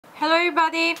Hello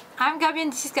everybody, I'm Gabby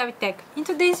and this is Gabby Tech. In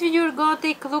today's video we're gonna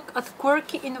take a look at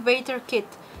Quarky Innovator Kit.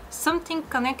 Something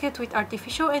connected with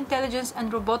artificial intelligence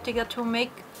and robotics that will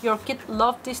make your kid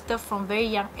love this stuff from very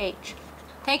young age.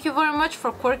 Thank you very much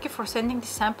for Quarky for sending this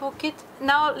sample kit.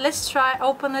 Now let's try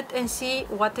open it and see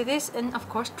what it is and of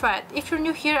course try it. If you're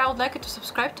new here, I would like you to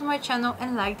subscribe to my channel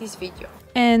and like this video.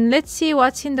 And let's see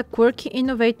what's in the Quarky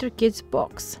Innovator Kit's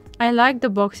box. I like the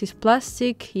box, it's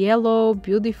plastic, yellow,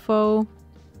 beautiful.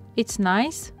 It's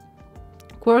nice.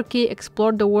 Quarky,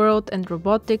 explore the world and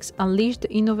robotics, unleash the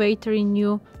innovator in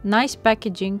you. Nice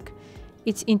packaging.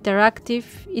 It's interactive.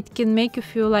 It can make you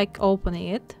feel like opening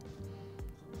it.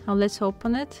 Now let's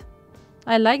open it.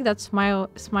 I like that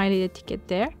smiley etiquette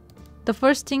there. The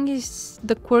first thing is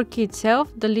the Quarky itself,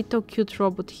 the little cute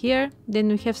robot here. Then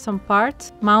we have some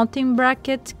parts, mounting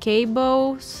bracket,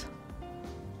 cables,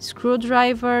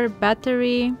 screwdriver,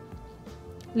 battery,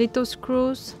 little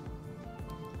screws.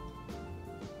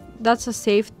 That's a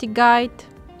safety guide.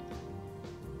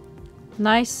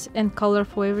 Nice and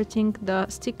colorful everything, the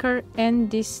sticker, and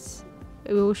this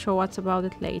we will show what's about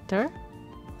it later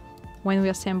when we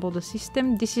assemble the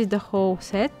system. This is the whole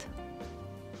set.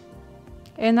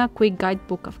 And a quick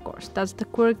guidebook, of course. That's the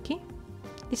Quarky.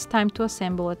 It's time to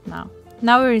assemble it now.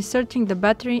 Now we're inserting the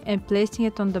battery and placing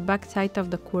it on the back side of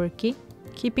the Quarky,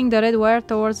 keeping the red wire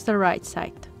towards the right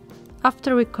side.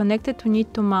 After we connect it, we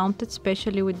need to mount it,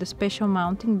 especially with the special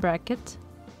mounting bracket.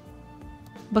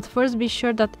 But first be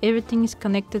sure that everything is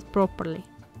connected properly.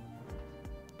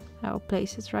 I will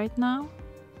place it right now.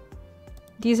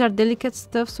 These are delicate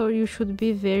stuff, so you should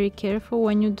be very careful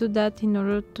when you do that in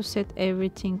order to set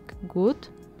everything good.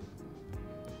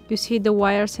 You see the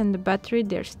wires and the battery,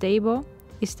 they're stable.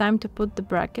 It's time to put the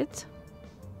brackets.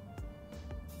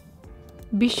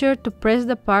 Be sure to press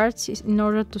the parts in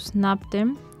order to snap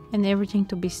them and everything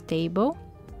to be stable.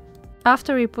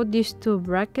 After we put these two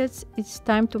brackets, it's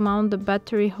time to mount the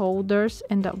battery holders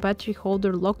and the battery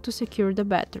holder lock to secure the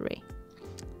battery.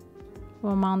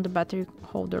 We'll mount the battery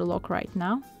holder lock right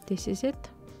now. This is it.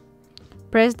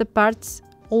 Press the parts,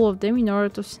 all of them, in order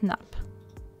to snap.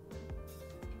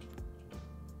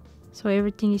 So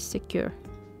everything is secure.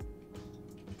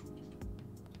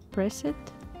 Press it.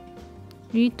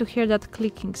 You need to hear that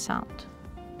clicking sound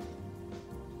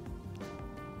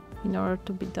in order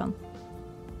to be done.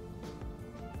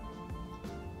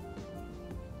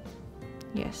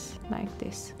 Yes, like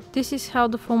this. This is how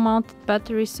the full mounted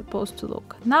battery is supposed to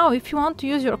look. Now, if you want to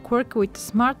use your Quarky with a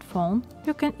smartphone,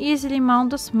 you can easily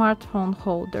mount the smartphone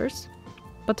holders,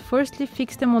 but firstly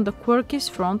fix them on the Quarky's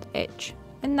front edge.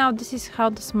 And now this is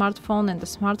how the smartphone and the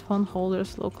smartphone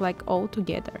holders look like all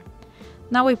together.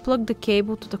 Now we plug the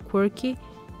cable to the Quarky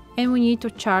and we need to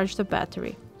charge the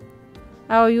battery.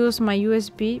 I'll use my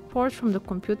USB port from the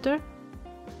computer.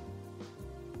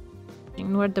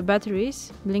 And where the battery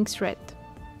is, blinks red.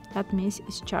 That means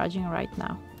it's charging right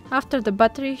now. After the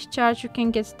battery is charged, you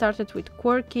can get started with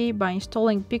Quarky by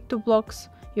installing PictoBlocks,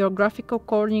 your graphical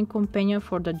coding companion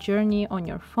for the journey on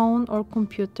your phone or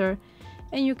computer.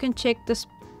 And you can check the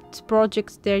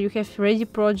projects there. You have ready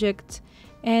projects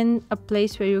and a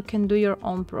place where you can do your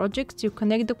own projects. You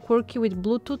connect the Quarky with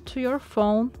Bluetooth to your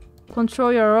phone,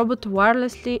 control your robot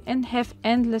wirelessly and have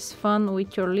endless fun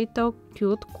with your little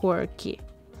cute Quarky.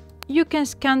 You can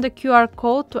scan the QR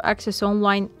code to access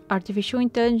online artificial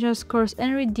intelligence course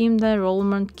and redeem the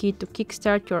enrollment key to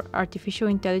kickstart your artificial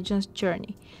intelligence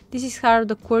journey. This is how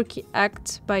the Quarky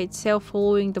acts by itself,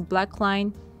 following the black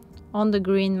line on the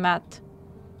green mat.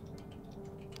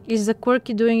 Is the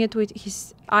Quarky doing it with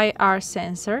his IR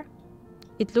sensor?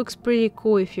 It looks pretty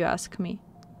cool if you ask me.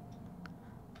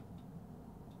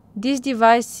 This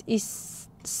device is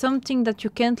something that you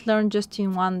can't learn just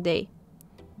in one day.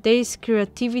 There is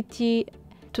creativity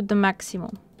to the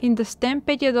maximum. In the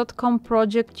STEMpedia.com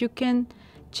project, you can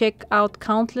check out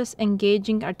countless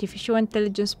engaging artificial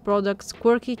intelligence products.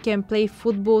 Quarky can play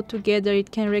football together,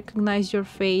 it can recognize your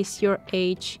face, your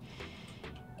age.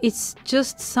 It's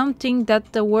just something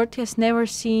that the world has never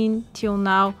seen till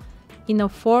now, in a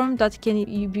form that can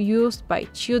be used by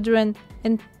children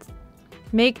and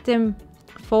make them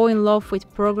fall in love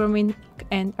with programming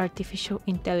and artificial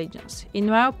intelligence. In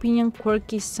my opinion,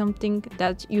 Quarky is something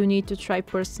that you need to try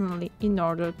personally in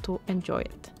order to enjoy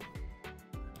it.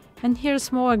 And here's a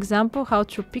small example how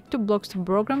through PictoBlocks to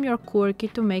program your Quarky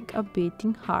to make a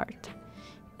beating heart.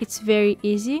 It's very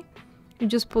easy. You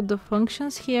just put the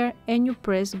functions here and you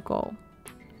press go,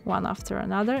 one after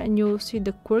another, and you'll see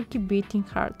the Quarky beating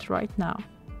heart right now.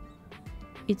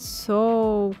 It's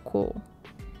so cool.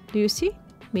 Do you see?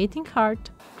 Beating heart.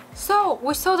 So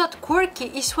we saw that Quarky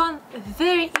is one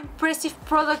very impressive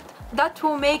product that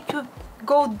will make you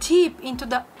go deep into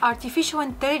the artificial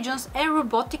intelligence and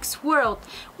robotics world.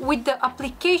 With the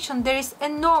application, there is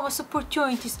enormous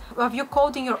opportunities of you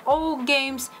coding your own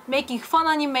games, making fun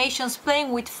animations,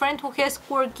 playing with friend who has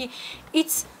Quarky.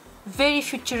 It's very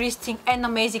futuristic and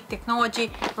amazing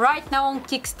technology right now on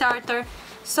Kickstarter.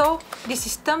 So this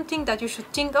is something that you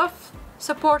should think of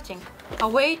supporting. A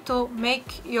way to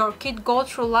make your kid go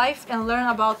through life and learn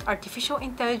about artificial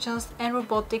intelligence and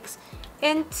robotics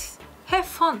and have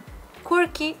fun.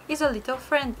 Quarky is a little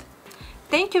friend.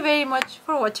 Thank you very much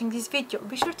for watching this video.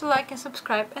 Be sure to like and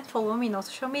subscribe and follow me on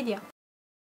social media.